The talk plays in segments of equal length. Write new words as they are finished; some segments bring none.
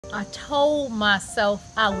I told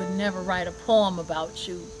myself I would never write a poem about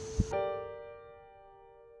you.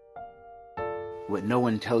 What no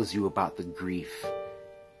one tells you about the grief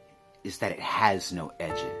is that it has no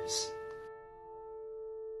edges.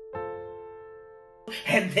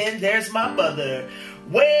 And then there's my mother,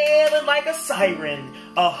 wailing like a siren,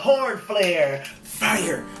 a horn flare,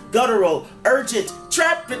 fire, guttural, urgent,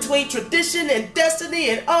 trapped between tradition and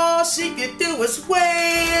destiny, and all she could do was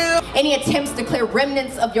wail. Any attempts to clear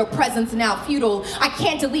remnants of your presence now futile. I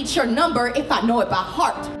can't delete your number if I know it by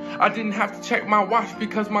heart. I didn't have to check my watch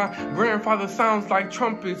because my grandfather sounds like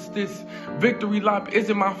trumpets. This victory lap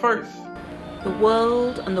isn't my first. The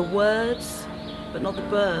world and the words, but not the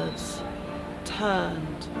birds,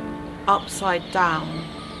 turned upside down.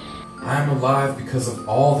 I am alive because of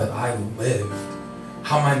all that I lived.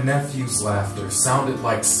 How my nephew's laughter sounded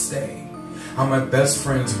like stay. How my best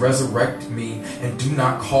friends resurrect me and do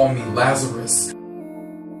not call me Lazarus.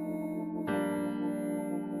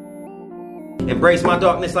 Embrace my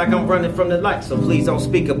darkness like I'm running from the light. So please don't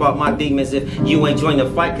speak about my demons if you ain't joined the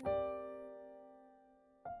fight.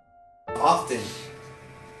 Often,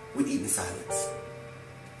 we eat in silence.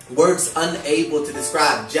 Words unable to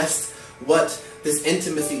describe just what this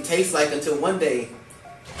intimacy tastes like until one day,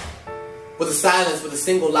 with a silence was the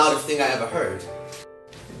single loudest thing I ever heard.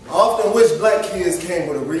 I often wish black kids came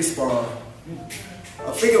with a respawn.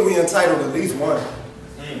 I figure we entitled at least one.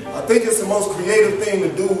 I think it's the most creative thing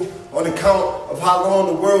to do on account of how long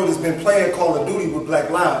the world has been playing Call of Duty with black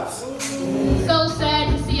lives. So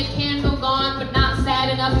sad to see a candle gone, but not sad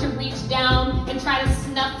enough to reach down and try to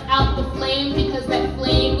snuff out the flame, because that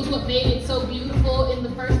flame was what made it so beautiful in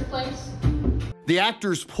the first place. The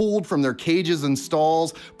actors pulled from their cages and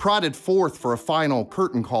stalls, prodded forth for a final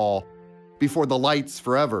curtain call before the lights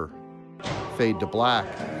forever fade to black.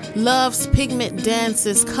 Love's pigment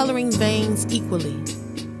dances, coloring veins equally.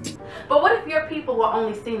 But what if your people were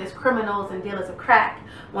only seen as criminals and dealers of crack,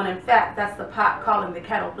 when in fact that's the pot calling the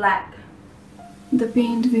kettle black? The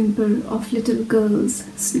pained whimper of little girls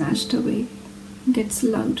snatched away gets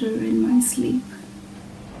louder in my sleep.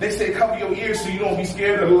 They say cover your ears so you don't be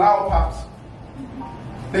scared of the loud pops.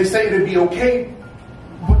 They say it'll be okay,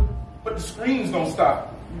 but the screams don't stop.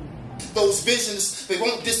 Those visions, they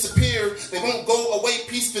won't disappear, they won't go away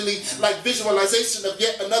peacefully, like visualization of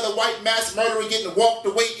yet another white mass murderer getting walked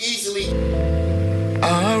away easily.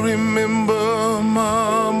 I remember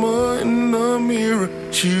Mama in the mirror,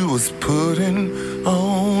 she was putting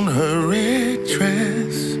on her red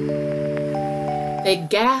dress. They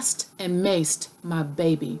gassed and maced my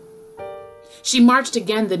baby. She marched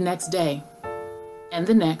again the next day, and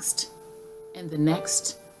the next, and the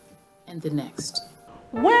next, and the next.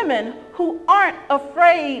 Women who aren't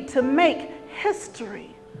afraid to make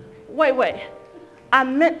history. Wait, I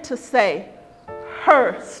meant to say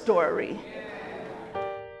her story.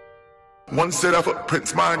 One set of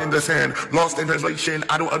footprints, mine in the sand, lost in translation,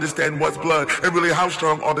 I don't understand what's blood, and really how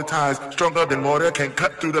strong are the ties, stronger than water, can't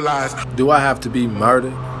cut through the lies. Do I have to be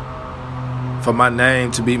murdered for my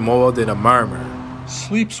name to be more than a murmur?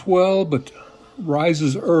 Sleeps well, but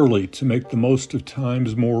rises early to make the most of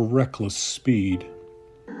time's more reckless speed.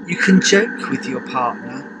 You can joke with your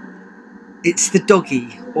partner, it's the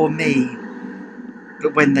doggy or me,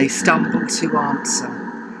 but when they stumble to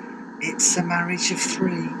answer, it's a marriage of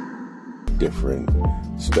three. Different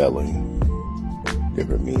spelling,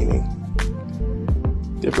 different meaning,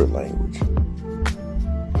 different language,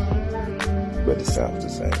 but it sounds the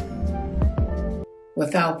same.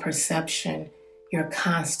 Without perception, you're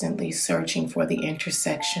constantly searching for the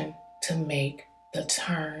intersection to make the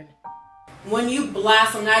turn. When you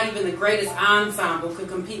blossom, not even the greatest ensemble could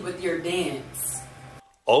compete with your dance.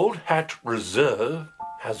 Old Hat Reserve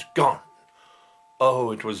has gone. Oh,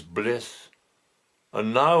 it was bliss.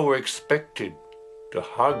 And now we're expected to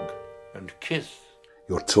hug and kiss.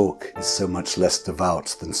 Your talk is so much less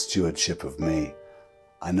devout than stewardship of me.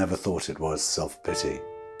 I never thought it was self-pity.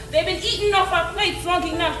 They've been eating off our plates long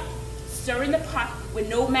enough, stirring the pot with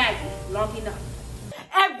no Maggie long enough.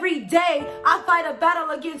 Every day, I fight a battle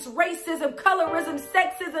against racism, colorism,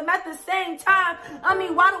 sexism at the same time. I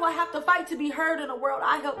mean, why do I have to fight to be heard in a world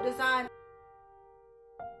I helped design?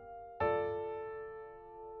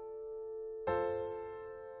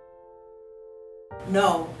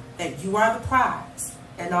 Know that you are the prize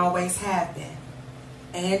and always have been.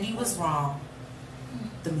 Andy was wrong.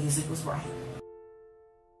 The music was right.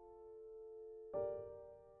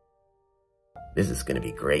 This is going to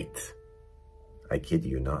be great. I kid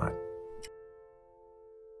you not.